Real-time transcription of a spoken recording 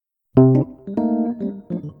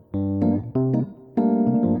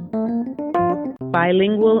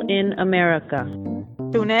bilingual in America.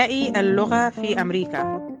 ثنائي اللغة في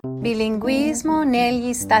أمريكا. Bilinguismo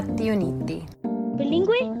negli Stati Uniti.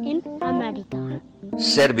 Bilingue in America.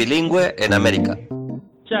 Ser bilingüe en América.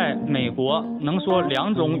 在美国能说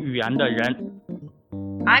2种语言的人。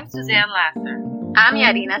 I'm Suzanne Lasser. I'm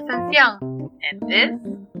Yarina Sanción. And this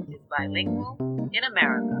is Bilingual in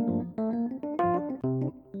America.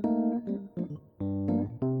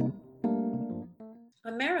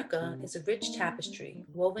 America is a rich tapestry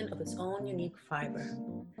woven of its own unique fiber.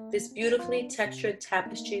 This beautifully textured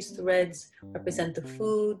tapestry's threads represent the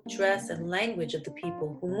food, dress, and language of the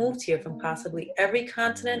people who moved here from possibly every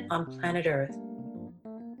continent on planet Earth.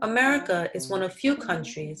 America is one of few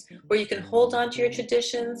countries where you can hold on to your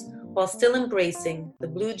traditions while still embracing the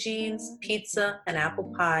blue jeans, pizza, and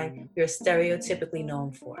apple pie you're stereotypically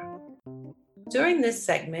known for. During this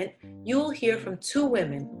segment, you will hear from two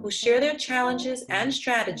women who share their challenges and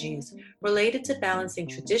strategies related to balancing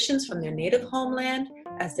traditions from their native homeland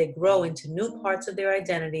as they grow into new parts of their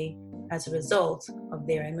identity as a result of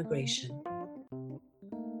their immigration.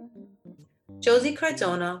 Josie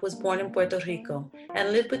Cardona was born in Puerto Rico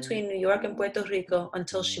and lived between New York and Puerto Rico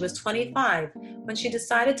until she was 25 when she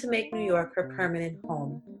decided to make New York her permanent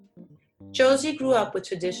home. Josie grew up with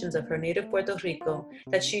traditions of her native Puerto Rico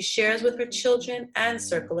that she shares with her children and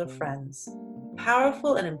circle of friends.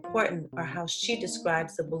 Powerful and important are how she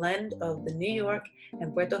describes the blend of the New York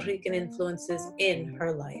and Puerto Rican influences in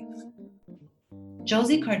her life.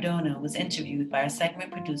 Josie Cardona was interviewed by our segment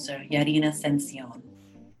producer, Yarina Sanción.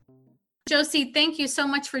 Josie, thank you so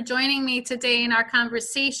much for joining me today in our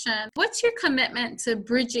conversation. What's your commitment to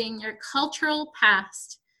bridging your cultural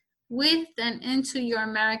past with and into your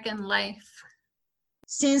American life?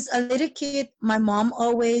 Since a little kid, my mom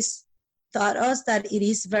always taught us that it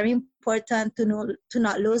is very important to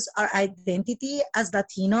not lose our identity as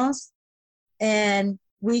Latinos, and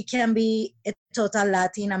we can be a total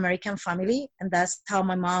Latin American family, and that's how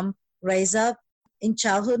my mom raised up. In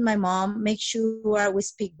childhood, my mom makes sure we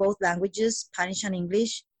speak both languages, Spanish and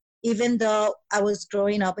English. Even though I was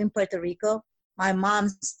growing up in Puerto Rico, my mom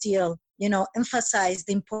still, emphasized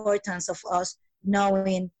the importance of us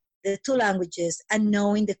knowing the two languages and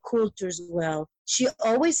knowing the cultures well. She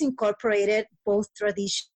always incorporated both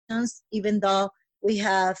traditions, even though we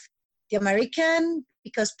have the American,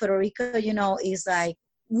 because Puerto Rico, is like,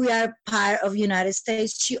 we are part of United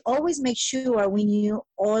States. She always makes sure we knew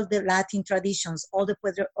all the Latin traditions, all the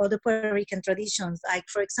Puerto Rican traditions. Like,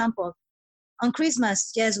 for example, on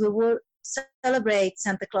Christmas, yes, we will celebrate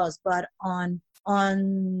Santa Claus, but on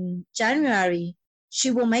January, she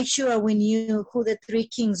will make sure we knew who the three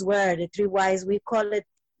kings were, the three wise. We call it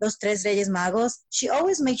Los Tres Reyes Magos. She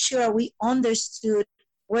always makes sure we understood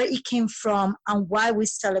where it came from and why we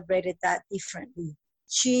celebrated that differently.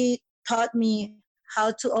 She taught me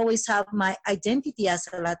how to always have my identity as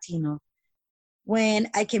a Latino. When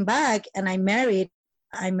I came back and I married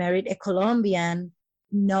a Colombian.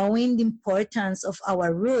 Knowing the importance of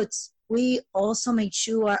our roots, we also make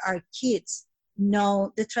sure our kids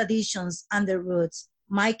know the traditions and the roots.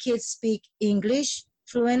 My kids speak English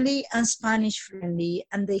fluently and Spanish fluently,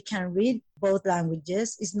 and they can read both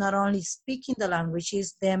languages. It's not only speaking the language,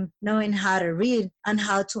 it's them knowing how to read and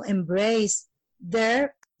how to embrace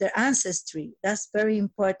their ancestry. That's very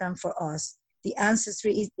important for us. The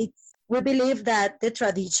ancestry we believe that the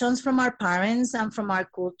traditions from our parents and from our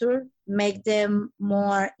culture make them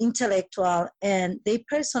more intellectual and they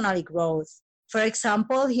personally grow. For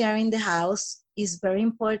example, here in the house is very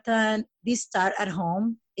important. They start at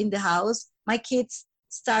home in the house. My kids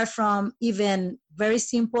start from even very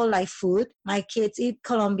simple like food. My kids eat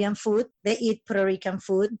Colombian food. They eat Puerto Rican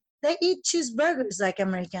food. They eat cheeseburgers like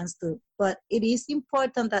Americans do, but it is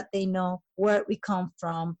important that they know where we come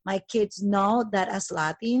from. My kids know that as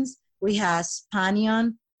Latins, we have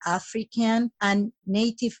Spanish, African, and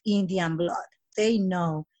Native Indian blood. They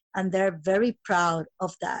know, and they're very proud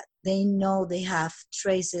of that. They know they have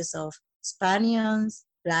traces of Spaniards,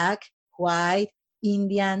 Black, White,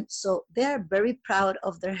 Indian, so they're very proud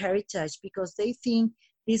of their heritage because they think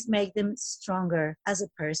this makes them stronger as a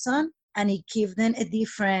person and it gives them a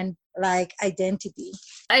different identity.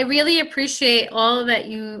 I really appreciate all that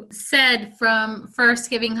you said, from first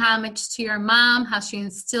giving homage to your mom, how she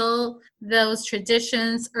instilled those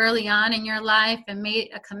traditions early on in your life and made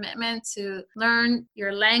a commitment to learn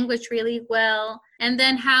your language really well. And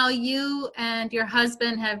then how you and your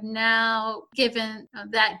husband have now given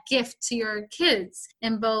that gift to your kids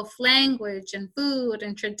in both language and food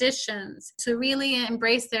and traditions to really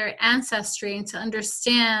embrace their ancestry and to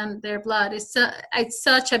understand their blood. It's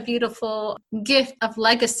such a beautiful gift of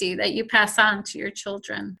legacy that you pass on to your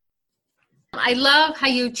children. I love how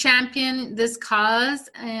you champion this cause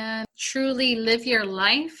and truly live your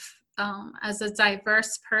life as a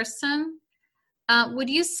diverse person. Would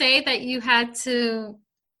you say that you had to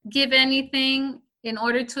give anything in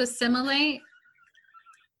order to assimilate?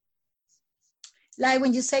 Like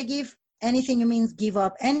when you say give anything, you mean give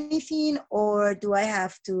up anything, or do I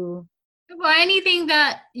have to? Or anything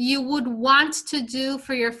that you would want to do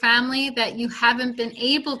for your family that you haven't been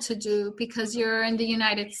able to do because you're in the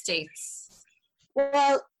United States?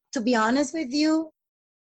 Well, to be honest with you,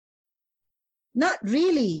 not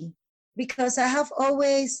really, because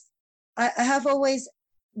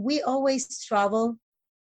we always travel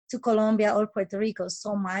to Colombia or Puerto Rico,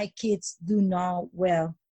 so my kids do know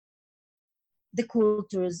well the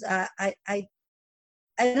cultures. I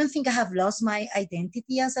don't think I have lost my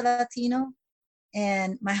identity as a Latino,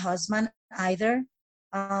 and my husband either.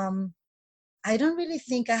 I don't really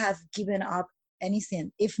think I have given up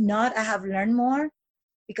anything. If not, I have learned more,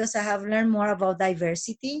 because I have learned more about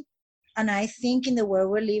diversity. And I think in the world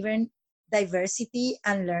we're living, diversity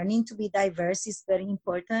and learning to be diverse is very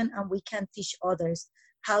important, and we can teach others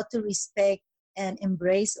how to respect and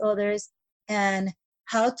embrace others, and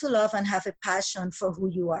how to love and have a passion for who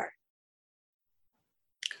you are.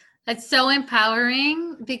 That's so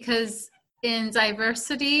empowering, because in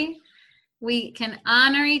diversity, we can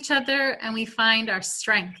honor each other and we find our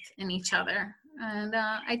strength in each other. And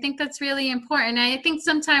I think that's really important. I think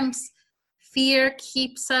sometimes fear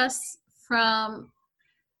keeps us from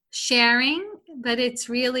sharing, but it's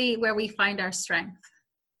really where we find our strength.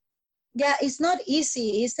 Yeah, it's not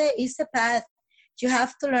easy. It's a path you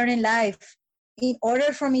have to learn in life. In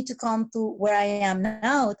order for me to come to where I am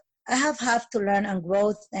now, I have to learn and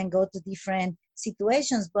grow and go to different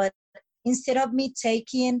situations. But instead of me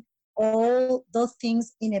taking all those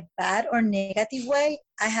things in a bad or negative way,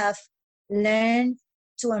 I have learned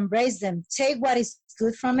to embrace them, take what is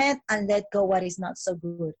good from it, and let go what is not so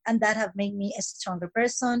good. And that have made me a stronger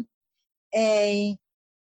person. I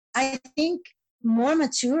think more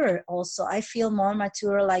mature also. I feel more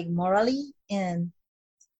mature, like morally. And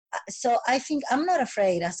so I think I'm not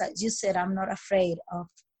afraid, as you said, I'm not afraid of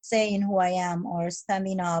saying who I am, or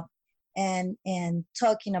standing up and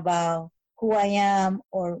talking about who I am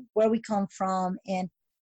or where we come from.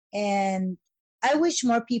 And I wish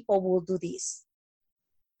more people will do this.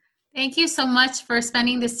 Thank you so much for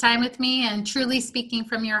spending this time with me and truly speaking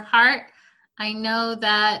from your heart. I know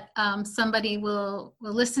that somebody will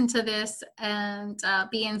listen to this and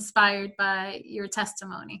be inspired by your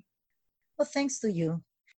testimony. Well, thanks to you.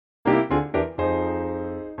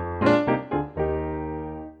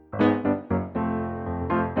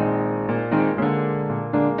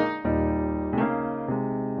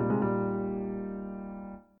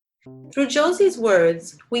 Through Josie's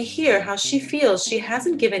words, we hear how she feels she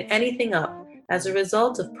hasn't given anything up as a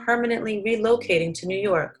result of permanently relocating to New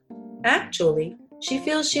York. Actually, she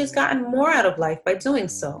feels she has gotten more out of life by doing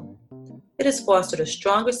so. It has fostered a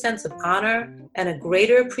stronger sense of honor and a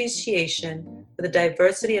greater appreciation for the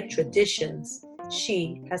diversity of traditions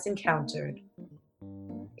she has encountered.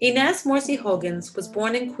 Inez Morsi Hoggins was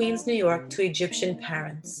born in Queens, New York to Egyptian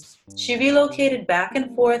parents. She relocated back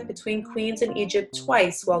and forth between Queens and Egypt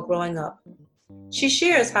twice while growing up. She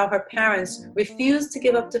shares how her parents refused to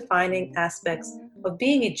give up defining aspects of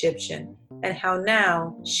being Egyptian, and how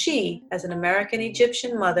now she, as an American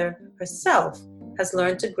Egyptian mother herself, has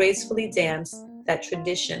learned to gracefully dance that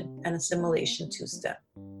tradition and assimilation two-step.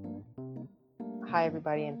 Hi,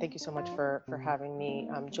 everybody, and thank you so much for having me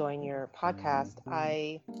join your podcast.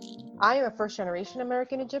 I am a first-generation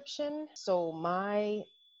American Egyptian, so my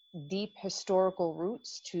deep historical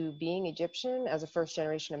roots to being Egyptian as a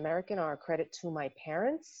first-generation American are a credit to my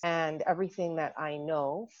parents, and everything that I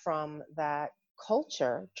know from that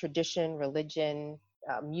culture, tradition, religion,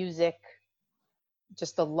 music,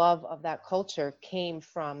 just the love of that culture came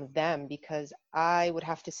from them, because I would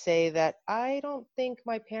have to say that I don't think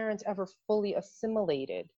my parents ever fully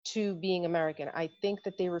assimilated to being American. I think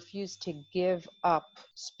that they refused to give up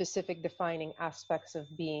specific defining aspects of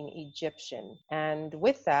being Egyptian. And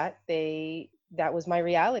with that, that was my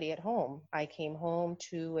reality at home. I came home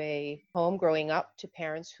to a home growing up to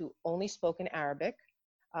parents who only spoke in Arabic.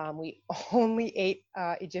 We only ate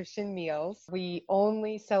Egyptian meals. We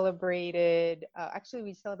only celebrated,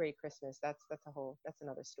 we celebrated Christmas. That's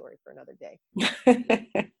another story for another day.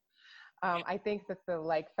 I think that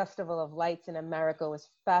the Festival of Lights in America was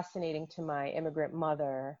fascinating to my immigrant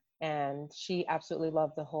mother. And she absolutely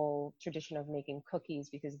loved the whole tradition of making cookies,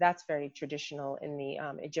 because that's very traditional in the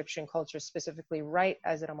Egyptian culture, specifically right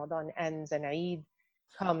as Ramadan ends and Eid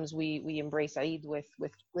comes, we embrace Eid with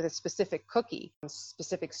a specific cookie,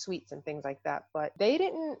 specific sweets and things like that. But they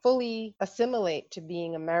didn't fully assimilate to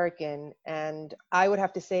being American. And I would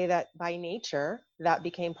have to say that by nature, that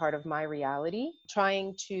became part of my reality,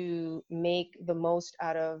 trying to make the most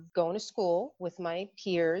out of going to school with my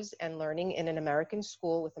peers and learning in an American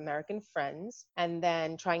school with American friends, and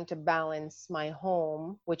then trying to balance my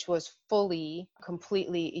home, which was fully,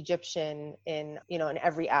 completely Egyptian in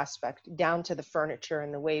every aspect, down to the furniture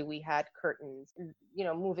and the way we had curtains.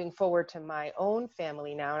 Moving forward to my own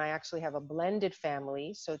family now, and I actually have a blended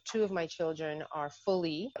family. So 2 of my children are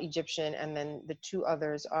fully Egyptian, and then the 2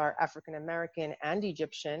 others are African American and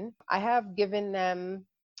Egyptian. I have given them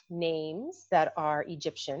names that are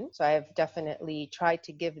Egyptian. So I have definitely tried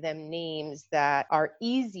to give them names that are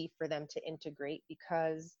easy for them to integrate,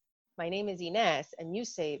 because my name is Ines and you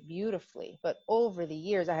say it beautifully. But over the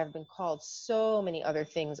years, I have been called so many other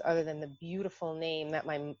things other than the beautiful name that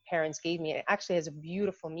my parents gave me. It actually has a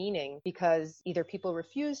beautiful meaning, because either people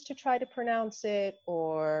refused to try to pronounce it,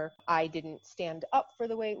 or I didn't stand up for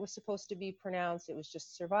the way it was supposed to be pronounced. It was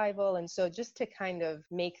just survival. And so just to kind of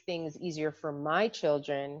make things easier for my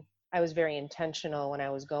children, I was very intentional when I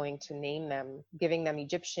was going to name them, giving them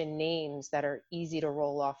Egyptian names that are easy to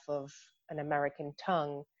roll off of an American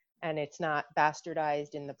tongue. And it's not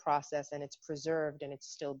bastardized in the process, and it's preserved, and it's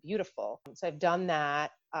still beautiful. So I've done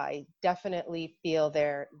that. I definitely feel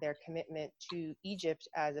their commitment to Egypt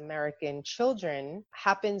as American children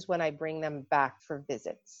happens when I bring them back for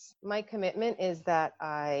visits. My commitment is that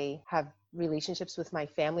I have relationships with my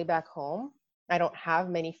family back home. I don't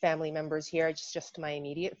have many family members here. It's just my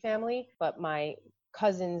immediate family, but my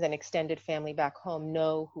cousins and extended family back home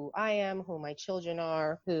know who I am, who my children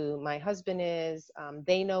are, who my husband is.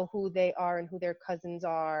 They know who they are and who their cousins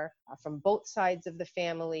are from both sides of the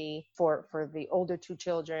family for the older 2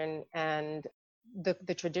 children. And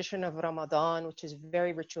the tradition of Ramadan, which is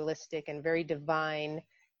very ritualistic and very divine,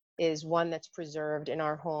 is one that's preserved in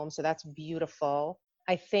our home. So that's beautiful.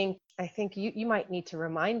 I think you might need to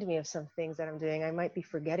remind me of some things that I'm doing. I might be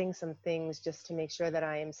forgetting some things just to make sure that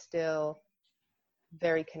I am still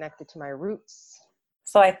very connected to my roots.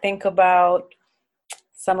 So I think about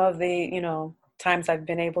some of the, times I've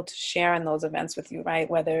been able to share in those events with you, right?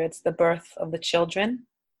 Whether it's the birth of the children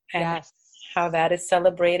and yes. how that is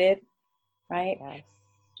celebrated, right? Yes.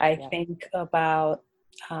 I think about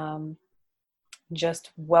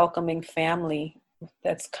just welcoming family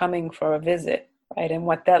that's coming for a visit, right? And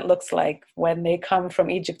what that looks like when they come from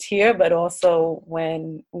Egypt here, but also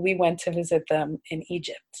when we went to visit them in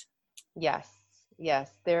Egypt. Yes.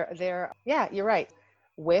 You're right.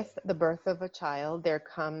 With the birth of a child, there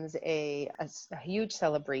comes a huge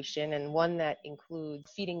celebration, and one that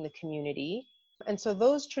includes feeding the community. And so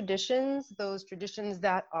those traditions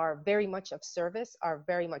that are very much of service are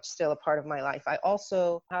very much still a part of my life. I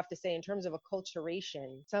also have to say, in terms of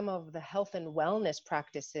acculturation, some of the health and wellness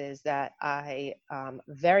practices that I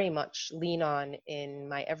very much lean on in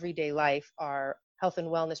my everyday life are health and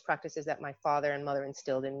wellness practices that my father and mother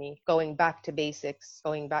instilled in me. Going back to basics,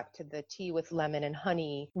 going back to the tea with lemon and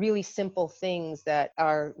honey, really simple things that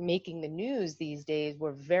are making the news these days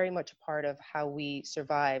were very much a part of how we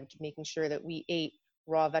survived, making sure that we ate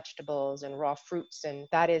raw vegetables and raw fruits. And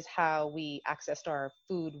that is how we accessed our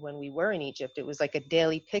food when we were in Egypt. It was like a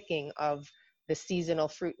daily picking of the seasonal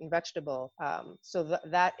fruit and vegetable. So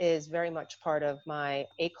that is very much part of my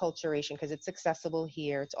acculturation, because it's accessible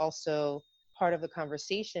here. It's also part of the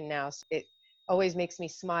conversation now. So it always makes me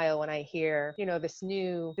smile when I hear, this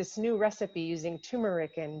new recipe using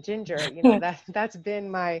turmeric and ginger. That's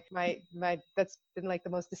been that's been like the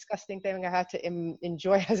most disgusting thing I had to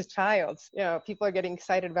enjoy as a child. People are getting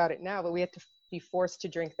excited about it now, but we had to be forced to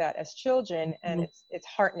drink that as children. And it's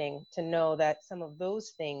heartening to know that some of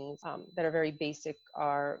those things that are very basic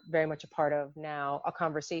are very much a part of now a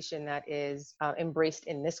conversation that is embraced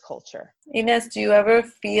in this culture. Ines, do you ever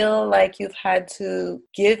feel like you've had to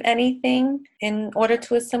give anything in order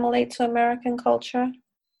to assimilate to American culture?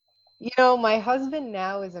 My husband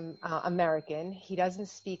now is American. He doesn't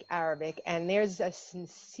speak Arabic, and there's a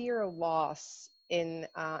sincere loss and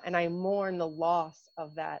I mourn the loss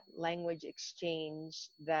of that language exchange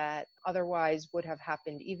that otherwise would have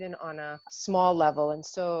happened even on a small level. And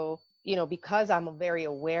so, because I'm very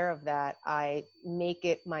aware of that, I make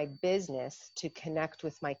it my business to connect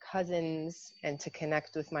with my cousins and to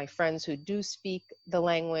connect with my friends who do speak the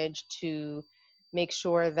language, to make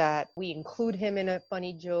sure that we include him in a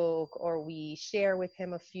funny joke, or we share with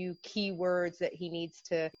him a few key words that he needs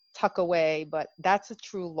to tuck away. But that's a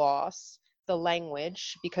true loss. The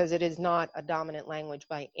language, because it is not a dominant language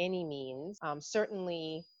by any means.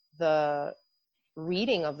 Certainly the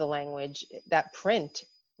reading of the language, that print,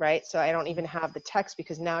 right? So I don't even have the text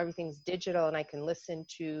because now everything's digital and I can listen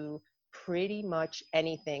to pretty much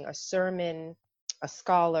anything, a sermon, a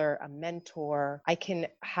scholar, a mentor. I can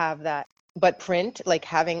have that. But print, like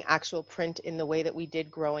having actual print in the way that we did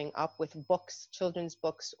growing up with books, children's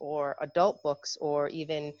books or adult books or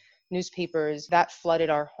even newspapers, that flooded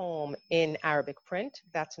our home in Arabic print.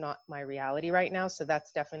 That's not my reality right now. So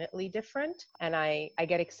that's definitely different. And I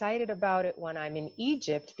get excited about it when I'm in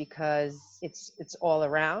Egypt because it's all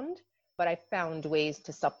around. But I found ways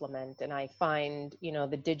to supplement, and I find,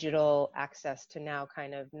 the digital access to now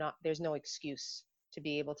kind of there's no excuse to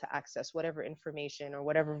be able to access whatever information or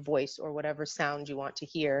whatever voice or whatever sound you want to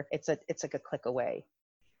hear. It's like a click away.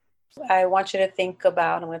 I want you to think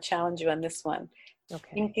about, I'm going to challenge you on this one.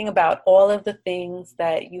 Okay. Thinking about all of the things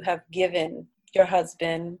that you have given your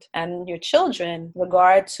husband and your children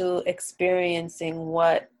regard to experiencing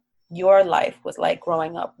what your life was like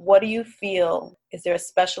growing up. What do you feel? Is there a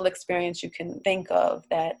special experience you can think of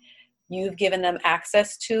that you've given them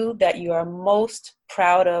access to that you are most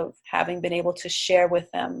proud of having been able to share with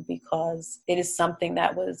them because it is something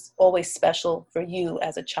that was always special for you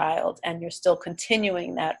as a child and you're still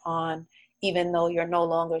continuing that on even though you're no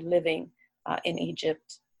longer living in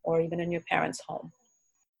Egypt or even in your parents' home?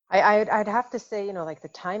 I'd have to say, like the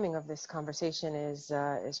timing of this conversation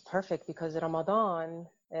is perfect because Ramadan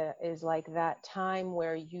is like that time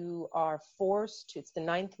where you are forced to, it's the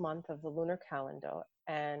 9th month of the lunar calendar.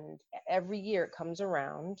 And every year it comes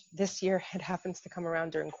around. This year it happens to come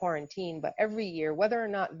around during quarantine, but every year, whether or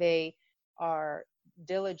not they are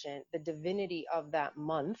diligent, the divinity of that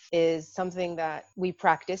month is something that we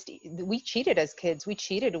practiced. We cheated as kids. We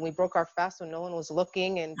cheated and we broke our fast when no one was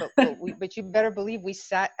looking. But you better believe we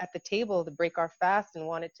sat at the table to break our fast and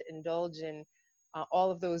wanted to indulge in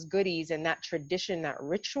all of those goodies. And that tradition, that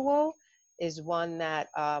ritual is one that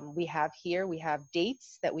we have here. We have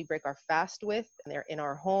dates that we break our fast with. And they're in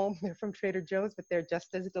our home. They're from Trader Joe's, but they're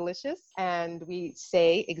just as delicious. And we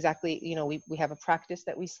say exactly, we have a practice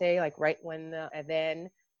that we say, like right when the adhan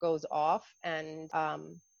goes off, and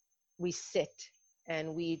we sit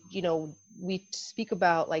and we speak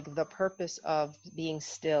about like the purpose of being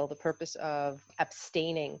still, the purpose of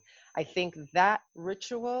abstaining. I think that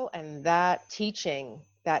ritual and that teaching,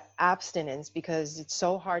 that abstinence, because it's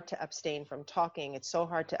so hard to abstain from talking, it's so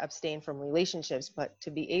hard to abstain from relationships, but to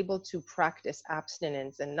be able to practice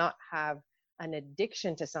abstinence and not have an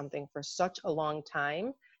addiction to something for such a long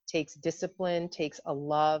time takes discipline, takes a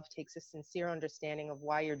love, takes a sincere understanding of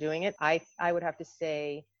why you're doing it. I would have to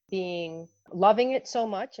say loving it so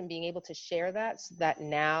much and being able to share that, so that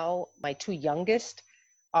now my two youngest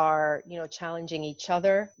are, challenging each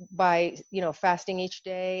other by, fasting each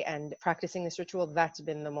day and practicing this ritual. That's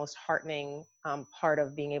been the most heartening part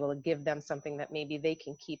of being able to give them something that maybe they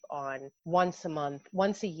can keep on once a month,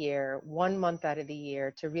 once a year, 1 month out of the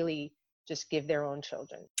year to really just give their own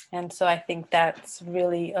children. And so I think that's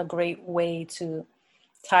really a great way to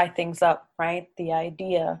tie things up, right? The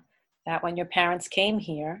idea that when your parents came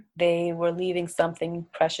here, they were leaving something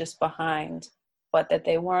precious behind, but that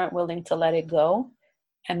they weren't willing to let it go.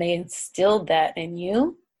 And they instilled that in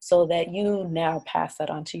you so that you now pass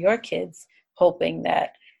that on to your kids, hoping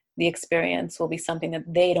that the experience will be something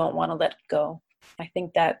that they don't want to let go. I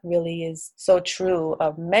think that really is so true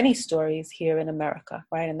of many stories here in America,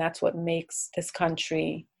 right? And that's what makes this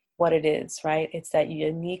country what it is, right? It's that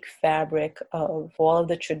unique fabric of all of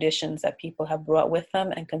the traditions that people have brought with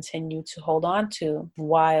them and continue to hold on to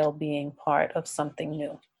while being part of something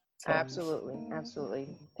new. So. Absolutely.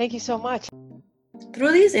 Thank you so much.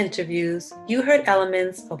 Through these interviews, you heard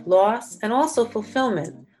elements of loss and also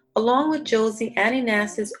fulfillment, along with Josie and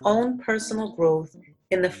Inez's own personal growth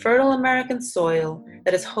in the fertile American soil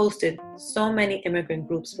that has hosted so many immigrant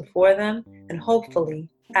groups before them and hopefully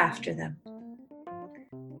after them.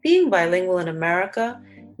 Being bilingual in America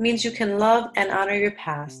means you can love and honor your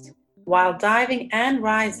past while diving and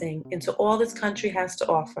rising into all this country has to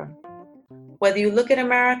offer. Whether you look at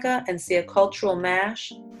America and see a cultural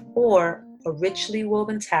mash or a richly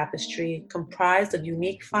woven tapestry comprised of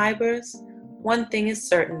unique fibers, one thing is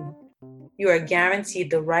certain: you are guaranteed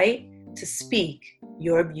the right to speak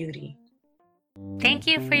your beauty. Thank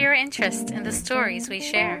you for your interest in the stories we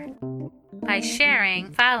share. By sharing,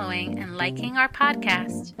 following, and liking our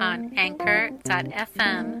podcast on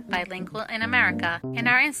anchor.fm Bilingual in America and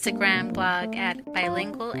our Instagram blog at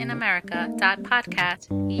bilingualinamerica.podcast,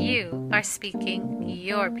 you are speaking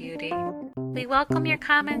your beauty. We welcome your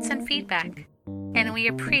comments and feedback, and we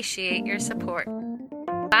appreciate your support.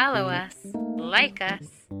 Follow us, like us,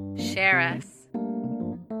 share us.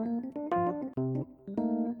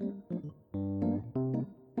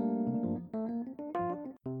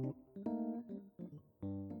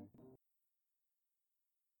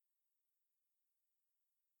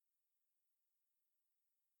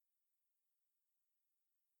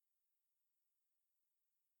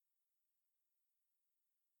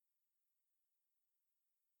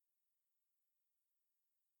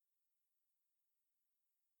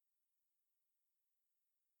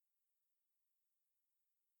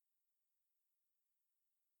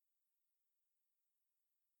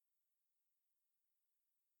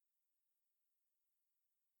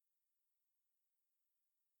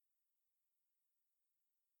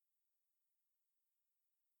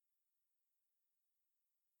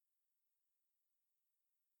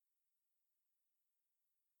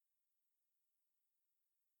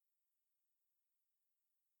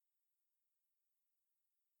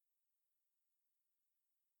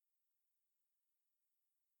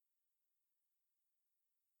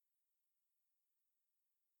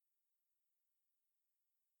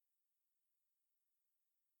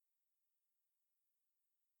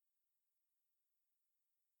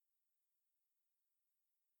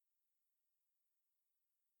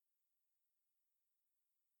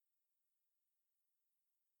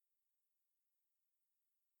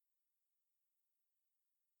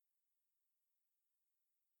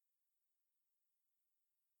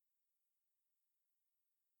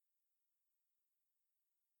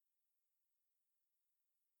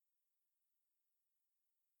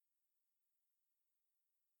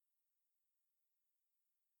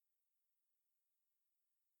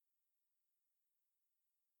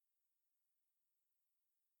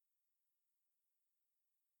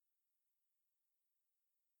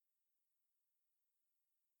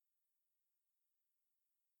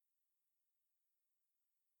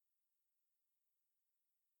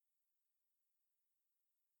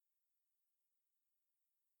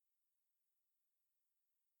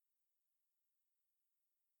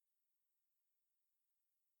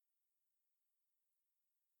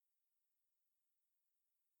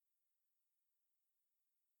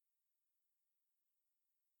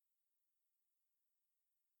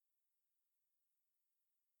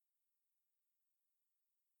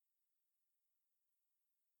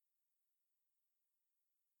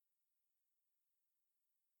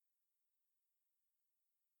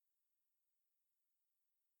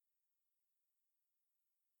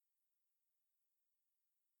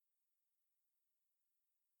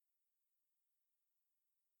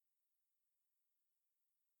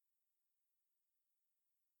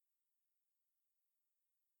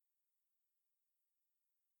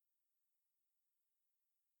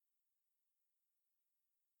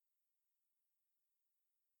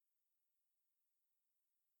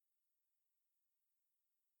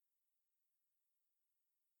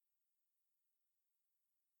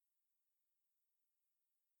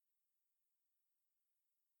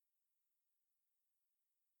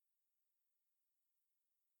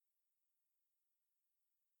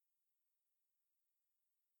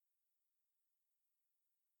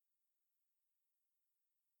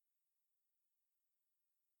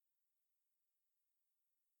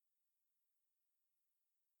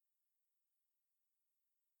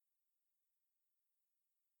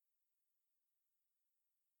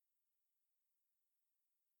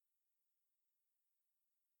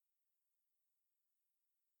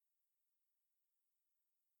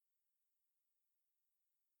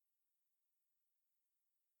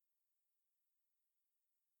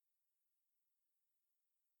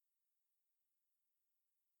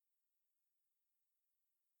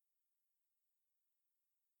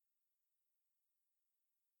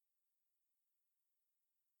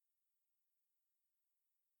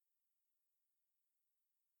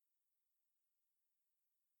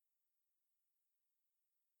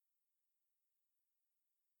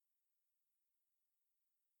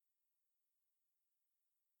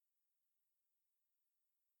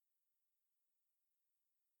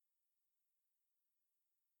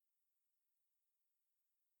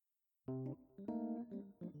 Thank you.